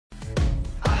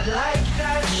like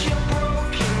that you're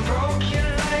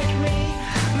broken like me.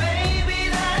 Maybe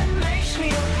that makes me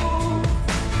a fool.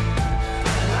 I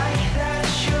like that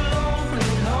you're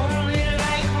lonely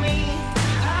like me.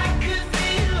 I could be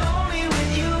lonely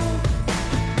with you.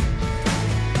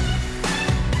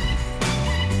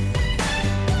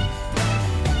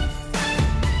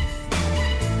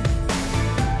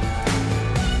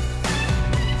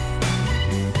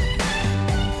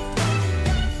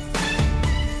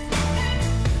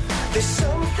 There's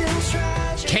something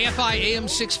tragic. KFI AM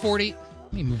 640.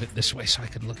 Let me move it this way so I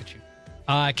can look at you.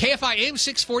 KFI AM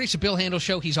 640. It's a Bill Handel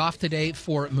show. He's off today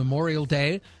for Memorial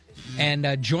Day.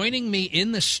 And joining me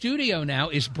in the studio now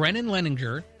is Bennan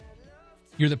Leininger.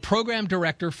 You're the program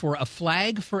director for A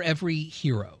Flag for Every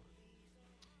Hero.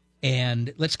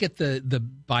 And let's get the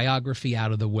biography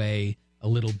out of the way a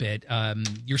little bit.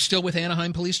 You're still with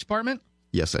Anaheim Police Department?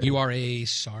 Yes, I am. You are a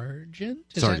sergeant?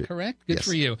 Is Sergeant. that correct? Good Yes.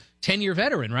 for you. 10-year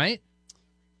veteran, right?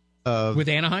 With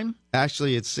Anaheim?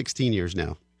 Actually, it's 16 years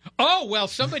now. Oh, well,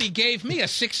 somebody gave me a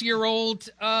 6-year-old.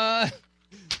 That's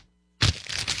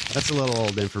a little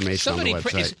old information on the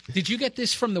website. Did you get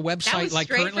this from the website? That was like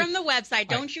straight currently? from the website.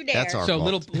 Don't you dare. That's our So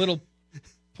fault. little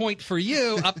point for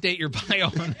you. Update your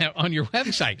bio on your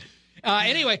website.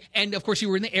 Anyway, and of course you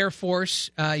were in the Air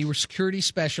Force. You were security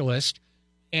specialist.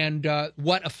 And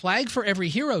what A Flag for Every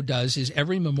Hero does is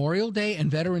every Memorial Day and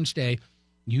Veterans Day,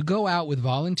 you go out with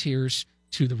volunteers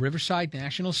to the Riverside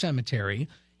National Cemetery,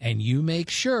 and you make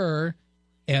sure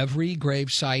every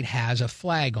gravesite has a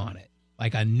flag on it,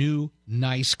 like a new,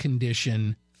 nice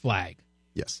condition flag.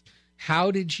 Yes.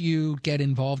 How did you get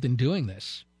involved in doing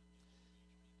this?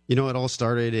 You know, it all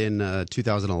started in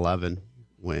 2011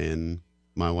 when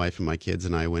my wife and my kids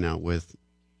and I went out with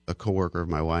a coworker of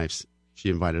my wife's. She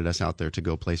invited us out there to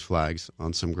go place flags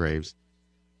on some graves.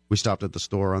 We stopped at the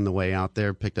store on the way out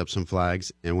there, picked up some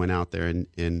flags, and went out there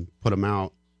and put them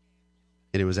out.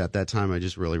 And it was at that time I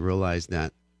just really realized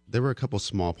that there were a couple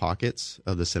small pockets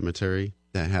of the cemetery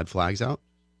that had flags out,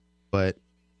 but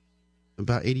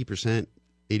about 80%,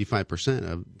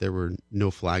 85% of there were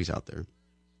no flags out there.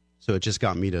 So it just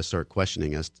got me to start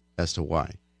questioning as to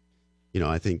why. You know,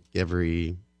 I think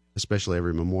especially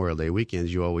every Memorial Day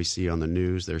weekends, you always see on the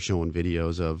news, they're showing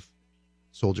videos of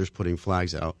soldiers putting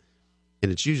flags out.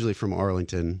 And it's usually from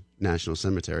Arlington National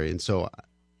Cemetery. And so,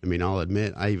 I mean, I'll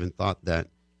admit, I even thought that,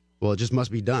 well, it just must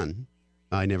be done.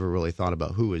 I never really thought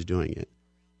about who was doing it.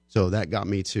 So that got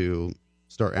me to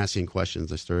start asking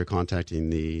questions. I started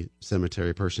contacting the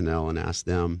cemetery personnel and asked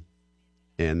them.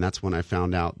 And that's when I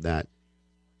found out that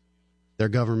they're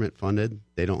government funded.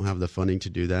 They don't have the funding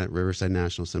to do that. Riverside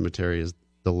National Cemetery is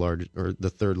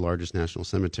the third largest national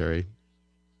cemetery,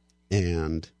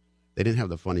 and they didn't have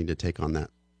the funding to take on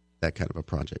that kind of a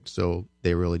project. So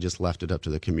they really just left it up to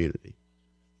the community.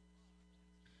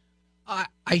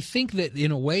 I think that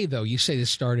in a way, though, you say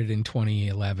this started in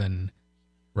 2011,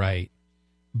 right?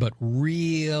 But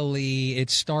really, it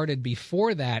started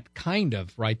before that, kind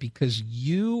of, right? Because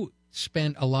you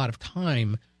spent a lot of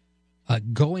time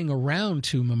going around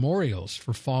to memorials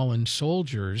for fallen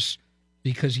soldiers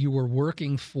because you were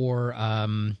working for,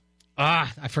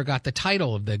 I forgot the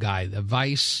title of the guy, the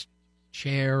vice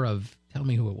chair of, tell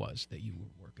me who it was that you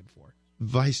were working for.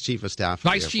 Vice Chief of Staff.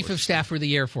 Vice Chief of Staff for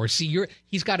the Air Force. See,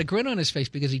 he's got a grin on his face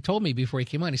because he told me before he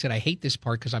came on, he said, I hate this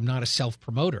part because I'm not a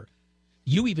self-promoter.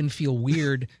 You even feel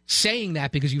weird saying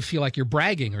that because you feel like you're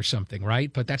bragging or something,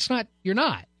 right? But that's not, you're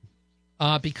not.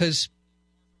 Because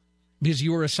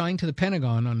you were assigned to the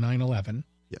Pentagon on 9/11.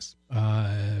 Yes.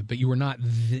 But you were not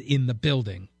in the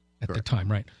building at Correct. the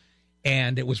time, right?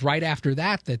 And it was right after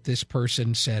that this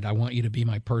person said, I want you to be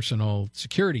my personal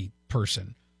security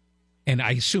person. And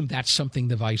I assume that's something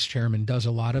the vice chairman does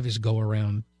a lot of, is go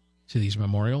around to these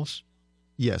memorials?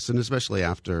 Yes, and especially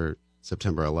after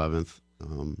September 11th,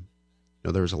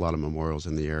 there was a lot of memorials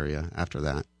in the area after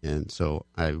that. And so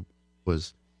I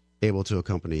was able to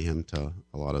accompany him to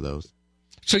a lot of those.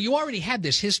 So you already had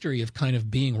this history of kind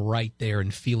of being right there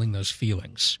and feeling those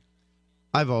feelings.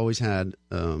 I've always had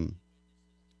a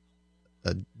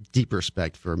deep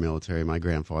respect for military. My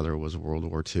grandfather was a World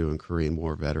War II and Korean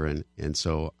War veteran, and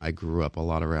so I grew up a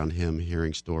lot around him,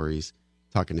 hearing stories,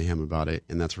 talking to him about it,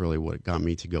 and that's really what got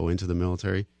me to go into the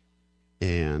military.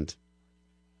 And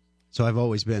so I've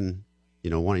always been,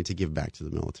 wanting to give back to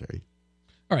the military.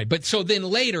 All right, but so then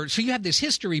later, so you have this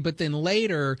history, but then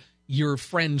later your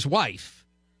friend's wife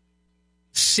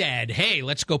said, hey,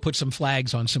 let's go put some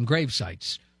flags on some grave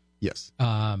sites. Yes.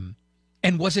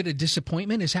 And was it a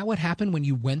disappointment? Is that what happened when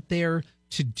you went there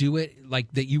to do it,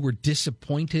 like that you were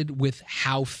disappointed with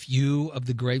how few of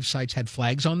the grave sites had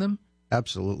flags on them?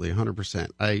 Absolutely,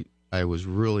 100%. I was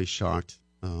really shocked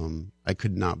I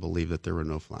could not believe that there were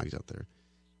no flags out there.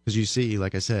 Because you see,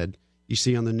 like I said, you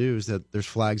see on the news that there's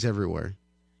flags everywhere,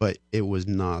 but it was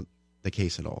not the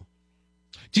case at all.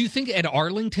 Do you think at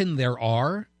Arlington there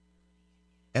are?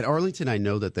 At Arlington, I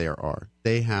know that there are.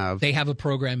 They have a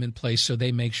program in place, so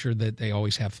they make sure that they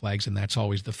always have flags, and that's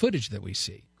always the footage that we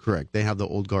see. Correct. They have the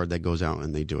old guard that goes out,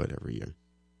 and they do it every year.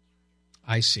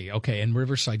 I see. Okay, and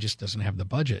Riverside just doesn't have the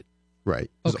budget. Right.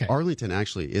 'Cause Okay. Arlington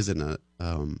actually isn't a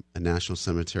national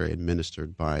cemetery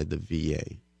administered by the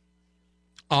VA.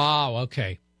 Oh,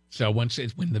 okay. So when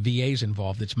the VA's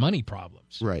involved, it's money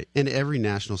problems. Right. And every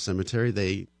national cemetery,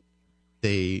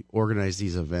 they organize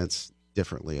these events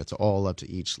differently. It's all up to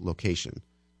each location.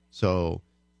 So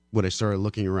when I started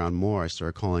looking around more, I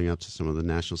started calling up to some of the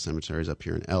national cemeteries up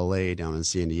here in LA, down in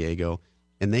San Diego,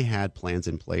 and they had plans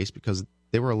in place because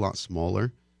they were a lot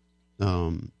smaller,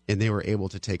 and they were able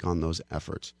to take on those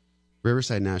efforts.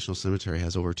 Riverside National Cemetery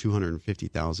has over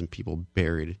 250,000 people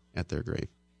buried at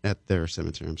their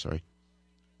cemetery. I'm sorry.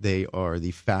 They are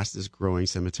the fastest growing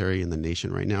cemetery in the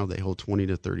nation right now. They hold 20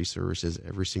 to 30 services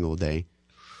every single day.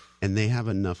 And they have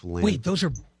enough land. Wait, those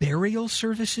are burial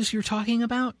services you're talking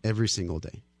about? Every single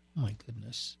day. Oh, my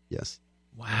goodness. Yes.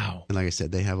 Wow. And like I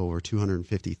said, they have over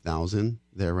 250,000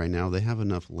 there right now. They have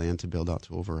enough land to build out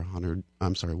to over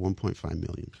 1.5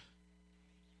 million.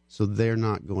 So they're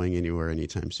not going anywhere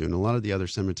anytime soon. A lot of the other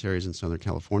cemeteries in Southern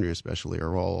California especially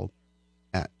are all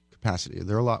at capacity.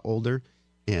 They're a lot older,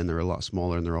 and they're a lot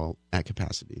smaller, and they're all at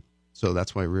capacity. So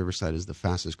that's why Riverside is the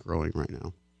fastest growing right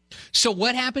now. So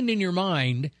what happened in your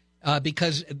mind?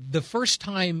 Because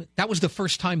that was the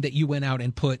first time that you went out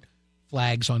and put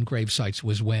flags on grave sites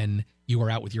was when you were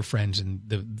out with your friends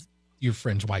and your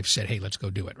friend's wife said, hey, let's go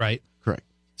do it, right? Correct.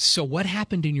 So what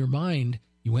happened in your mind?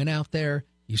 You went out there,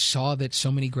 you saw that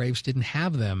so many graves didn't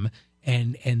have them,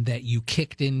 and that you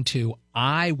kicked into,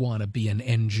 I want to be an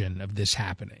engine of this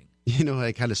happening. You know,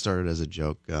 it kind of started as a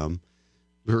joke.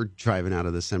 We were driving out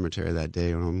of the cemetery that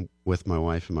day, and I'm with my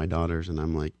wife and my daughters, and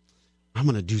I'm like, I'm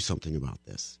going to do something about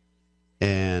this.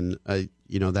 And,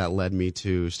 that led me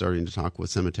to starting to talk with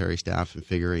cemetery staff and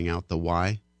figuring out the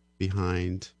why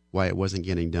behind why it wasn't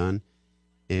getting done.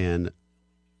 And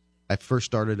I first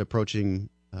started approaching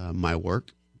my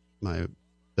work,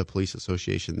 the police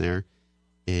association there,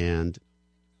 and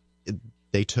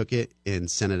they took it and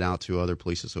sent it out to other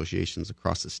police associations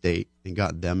across the state and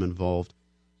got them involved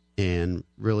and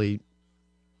really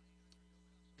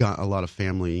got a lot of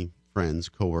family, friends,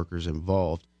 coworkers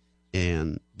involved.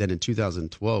 And then in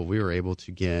 2012, we were able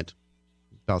to get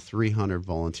about 300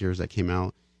 volunteers that came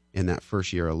out. In that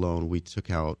first year alone, we took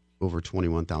out over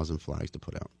 21,000 flags to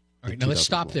put out. All right, now let's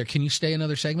stop there. Can you stay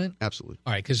another segment? Absolutely.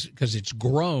 All right, because it's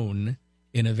grown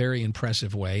in a very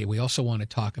impressive way. We also want to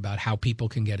talk about how people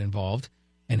can get involved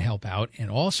and help out. And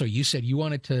also, you said you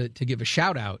wanted to give a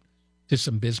shout-out to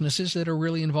some businesses that are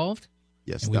really involved.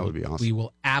 Yes, that would be awesome. We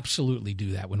will absolutely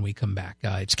do that when we come back.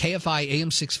 It's KFI AM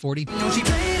 640. She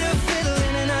played a fiddle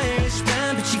in an Irish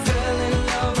band, but she fell in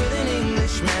love with an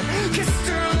Englishman. Kissed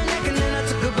her on the neck and then I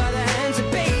took her by the hand.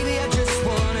 Said, baby, I just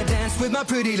want to dance with my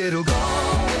pretty little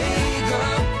Galway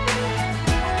girl.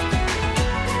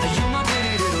 You're my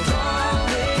pretty little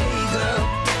Galway girl.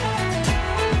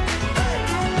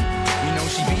 You know,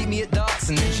 she beat me at darts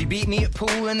and then she beat me at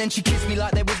pool and then she kissed me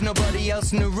like there was nobody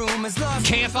else in the room. As love.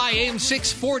 KFI AM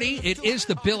 640. It is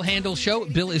the Bill Handel Show.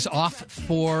 Bill is off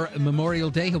for Memorial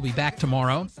Day. He'll be back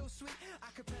tomorrow.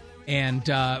 And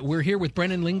we're here with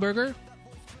Bennan Leininger.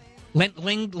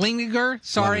 Leininger?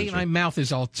 Sorry, Leininger. my mouth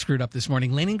is all screwed up this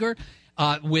morning. Leininger,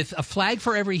 with a flag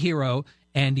for every hero,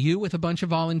 and you with a bunch of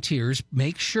volunteers,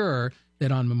 make sure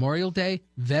that on Memorial Day,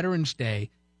 Veterans Day,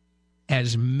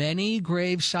 as many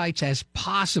grave sites as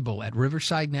possible at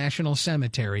Riverside National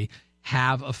Cemetery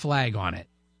have a flag on it.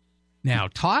 Now,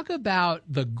 talk about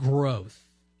the growth.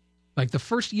 Like the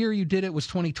first year you did it was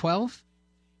 2012?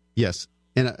 Yes.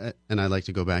 And I'd like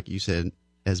to go back. You said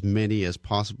as many as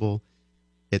possible.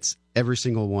 It's every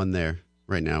single one there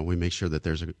right now. We make sure that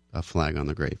there's a flag on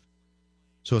the grave.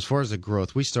 So as far as the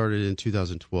growth, we started in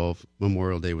 2012.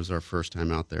 Memorial Day was our first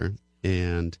time out there.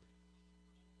 And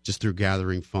just through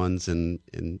gathering funds and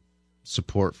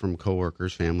support from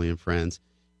coworkers, family, and friends,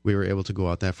 we were able to go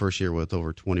out that first year with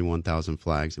over 21,000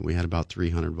 flags, and we had about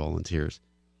 300 volunteers.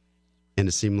 And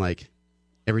it seemed like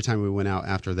every time we went out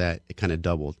after that, it kind of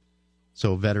doubled.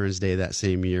 So Veterans Day that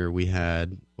same year, we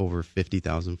had over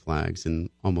 50,000 flags and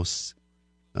almost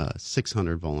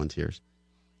 600 volunteers.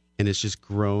 And it's just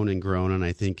grown and grown. And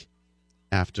I think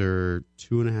after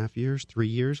 2.5 years, 3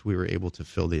 years, we were able to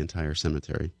fill the entire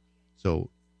cemetery. So,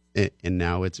 and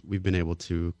now we've been able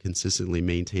to consistently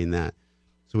maintain that.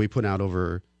 So we put out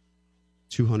over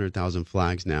 200,000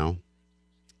 flags now,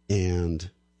 and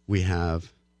we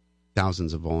have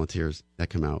thousands of volunteers that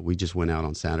come out. We just went out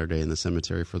on Saturday in the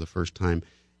cemetery for the first time,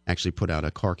 actually put out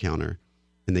a car counter,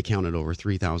 and they counted over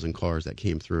 3,000 cars that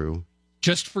came through.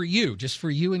 Just for you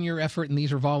and your effort, and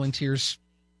these are volunteers?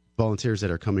 Volunteers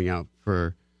that are coming out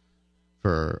for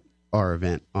our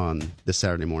event on this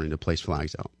Saturday morning to place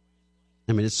flags out.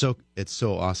 I mean, it's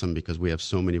so awesome because we have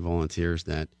so many volunteers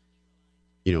that,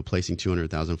 placing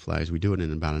 200,000 flags, we do it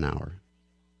in about an hour.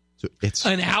 So it's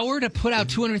an hour to put out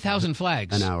 200,000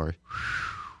 flags. An hour.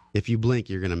 If you blink,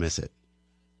 you're going to miss it.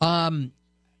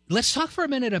 Let's talk for a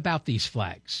minute about these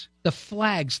flags, the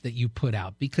flags that you put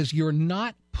out, because you're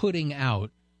not putting out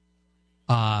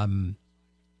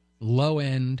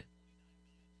low-end,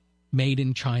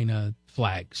 made-in-China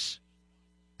flags.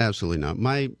 Absolutely not.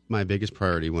 My biggest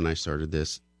priority when I started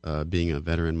this, being a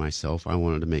veteran myself, I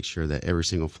wanted to make sure that every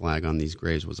single flag on these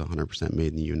graves was 100%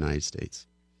 made in the United States.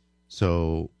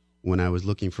 So when I was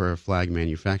looking for a flag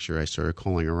manufacturer, I started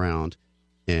calling around,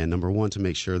 and number one, to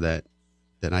make sure that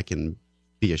I can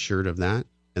be assured of that,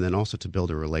 and then also to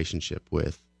build a relationship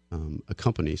with a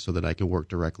company so that I can work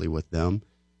directly with them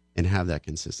and have that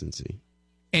consistency.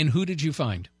 And who did you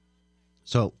find?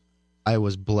 So I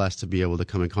was blessed to be able to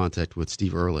come in contact with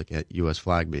Steve Ehrlich at U.S.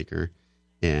 Flag Maker,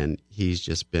 and he's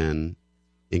just been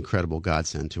incredible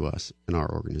godsend to us in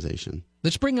our organization.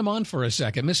 Let's bring him on for a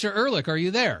second. Mr. Ehrlich, are you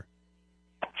there?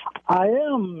 I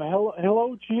am.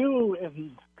 Hello to you,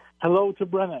 and hello to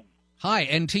Brennan. Hi,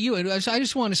 and to you. And I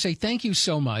just want to say thank you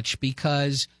so much,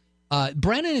 because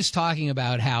Brennan is talking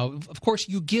about how, of course,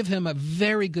 you give him a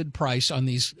very good price on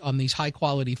these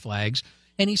high-quality flags,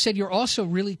 and he said you're also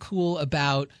really cool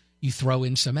about you throw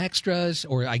in some extras,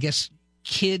 or I guess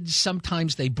kids,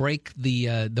 sometimes they break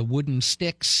the wooden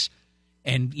sticks,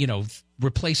 and,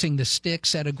 replacing the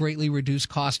sticks at a greatly reduced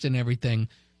cost and everything.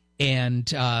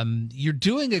 And you're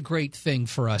doing a great thing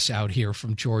for us out here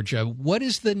from Georgia. What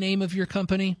is the name of your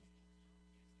company?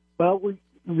 Well,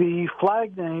 the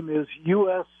flag name is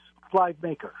U.S. Flag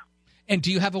Maker. And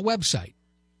do you have a website?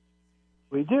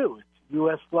 We do.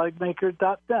 It's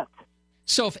usflagmaker.net.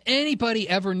 So if anybody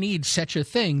ever needs such a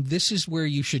thing, this is where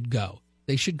you should go.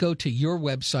 They should go to your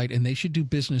website, and they should do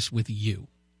business with you.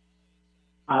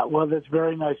 Well, that's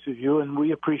very nice of you, and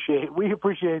we appreciate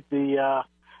the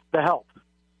help.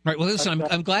 Right. Well, listen,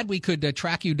 I'm glad we could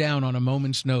track you down on a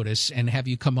moment's notice and have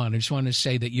you come on. I just want to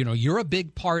say that, you're a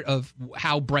big part of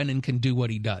how Brennan can do what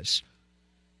he does.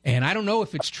 And I don't know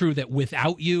if it's true that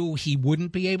without you, he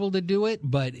wouldn't be able to do it,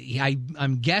 but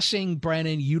I'm guessing,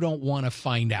 Brennan, you don't want to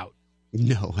find out.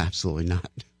 No, absolutely not.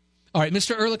 All right,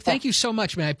 Mr. Ehrlich, thank you so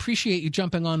much, man. I appreciate you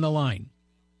jumping on the line.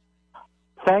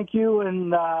 Thank you,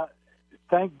 and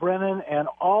thank Brennan and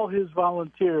all his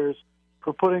volunteers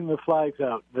for putting the flags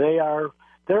out.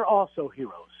 They're also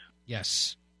heroes.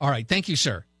 Yes. All right. Thank you,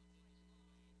 sir.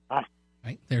 Bye.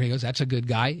 Right. There he goes. That's a good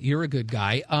guy. You're a good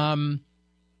guy.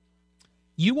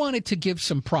 You wanted to give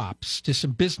some props to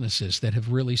some businesses that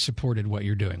have really supported what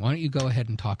you're doing. Why don't you go ahead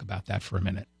and talk about that for a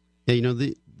minute? Yeah,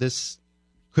 this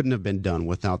couldn't have been done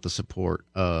without the support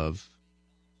of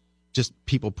just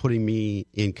people putting me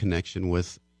in connection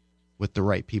with the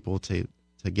right people to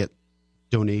get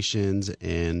donations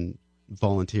and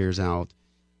volunteers out.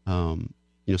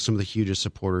 Some of the hugest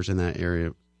supporters in that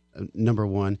area. Number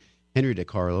one, Henry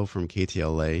DiCarlo from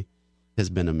KTLA has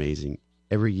been amazing.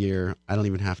 Every year, I don't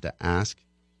even have to ask.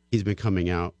 He's been coming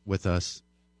out with us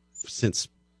since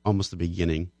almost the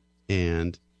beginning,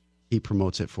 and he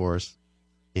promotes it for us,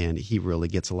 and he really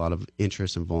gets a lot of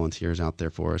interest and volunteers out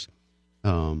there for us.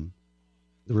 The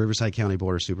Riverside County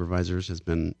Board of Supervisors has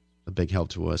been a big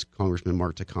help to us. Congressman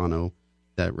Mark Takano,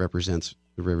 that represents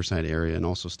the Riverside area, and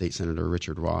also State Senator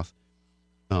Richard Roth.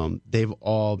 They've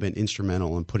all been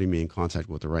instrumental in putting me in contact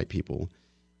with the right people.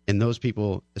 And those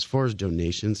people, as far as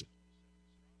donations,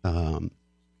 the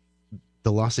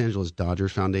Los Angeles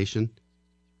Dodgers Foundation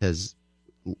has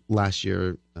last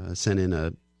year sent in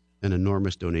an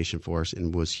enormous donation for us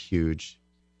and was huge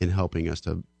in helping us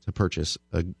to purchase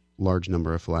a large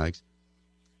number of flags.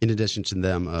 In addition to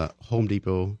them, Home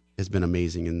Depot has been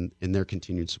amazing in their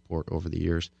continued support over the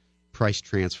years. Price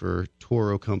Transfer,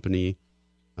 Toro Company,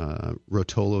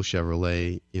 Rotolo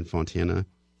Chevrolet in Fontana,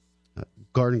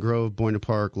 Garden Grove, Buena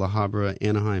Park, La Habra,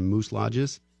 Anaheim, Moose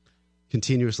Lodges,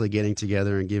 continuously getting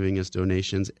together and giving us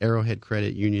donations. Arrowhead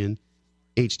Credit Union,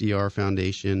 HDR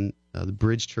Foundation, the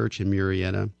Bridge Church in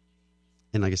Murrieta,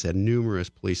 and like I said, numerous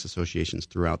police associations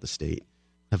throughout the state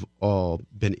have all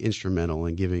been instrumental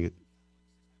in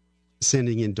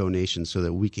sending in donations so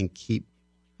that we can keep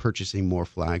purchasing more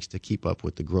flags to keep up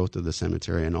with the growth of the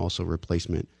cemetery and also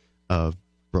replacement of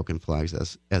broken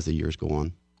flags as the years go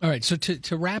on. All right, so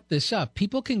to wrap this up,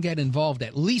 people can get involved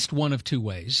at least one of two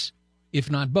ways,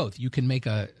 if not both. You can make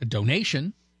a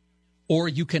donation, or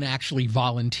you can actually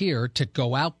volunteer to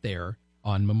go out there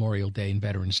on Memorial Day and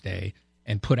Veterans Day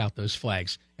and put out those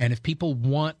flags. And if people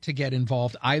want to get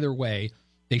involved either way,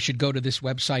 they should go to this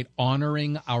website,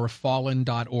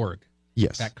 honoringourfallen.org.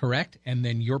 Yes. Is that correct? And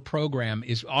then your program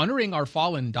is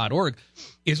honoringourfallen.org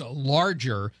is a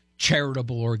larger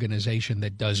charitable organization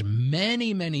that does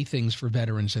many, many things for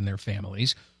veterans and their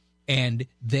families. And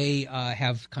they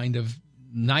have kind of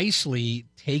nicely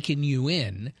taken you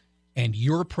in, and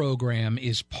your program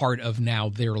is part of now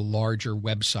their larger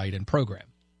website and program.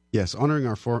 Yes, Honoring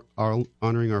Our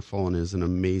Fallen is an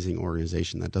amazing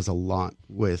organization that does a lot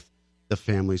with the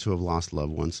families who have lost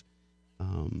loved ones.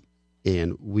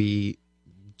 And we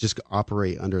just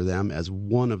operate under them as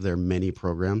one of their many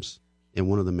programs and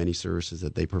one of the many services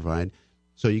that they provide.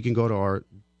 So you can go to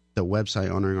the website,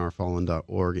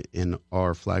 honoringourfallen.org, and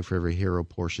our Flag for Every Hero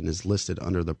portion is listed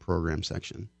under the program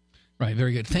section. Right,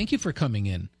 very good. Thank you for coming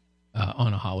in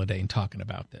on a holiday and talking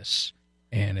about this.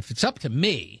 And if it's up to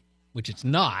me, which it's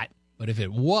not, but if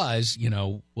it was,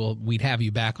 we'd have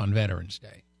you back on Veterans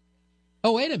Day.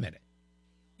 Oh, wait a minute.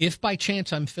 If by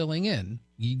chance I'm filling in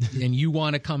and you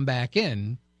want to come back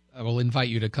in, I will invite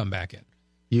you to come back in.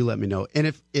 You let me know.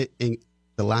 And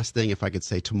the last thing, if I could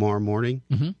say, tomorrow morning,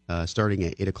 starting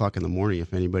at 8 o'clock in the morning,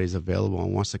 if anybody's available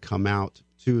and wants to come out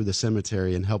to the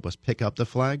cemetery and help us pick up the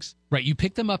flags. Right. You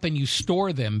pick them up and you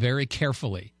store them very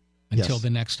carefully until the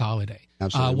next holiday.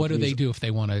 Absolutely. What do they do if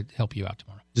they want to help you out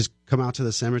tomorrow? Just come out to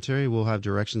the cemetery. We'll have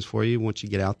directions for you once you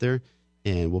get out there,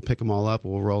 and we'll pick them all up,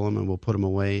 we'll roll them, and we'll put them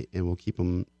away, and we'll keep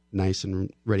them nice and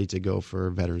ready to go for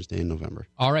Veterans Day in November.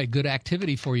 All right, good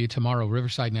activity for you tomorrow,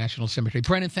 Riverside National Cemetery.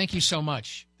 Brennan, thank you so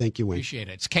much. Thank you, Wayne. Appreciate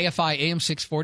it. It's KFI AM 640.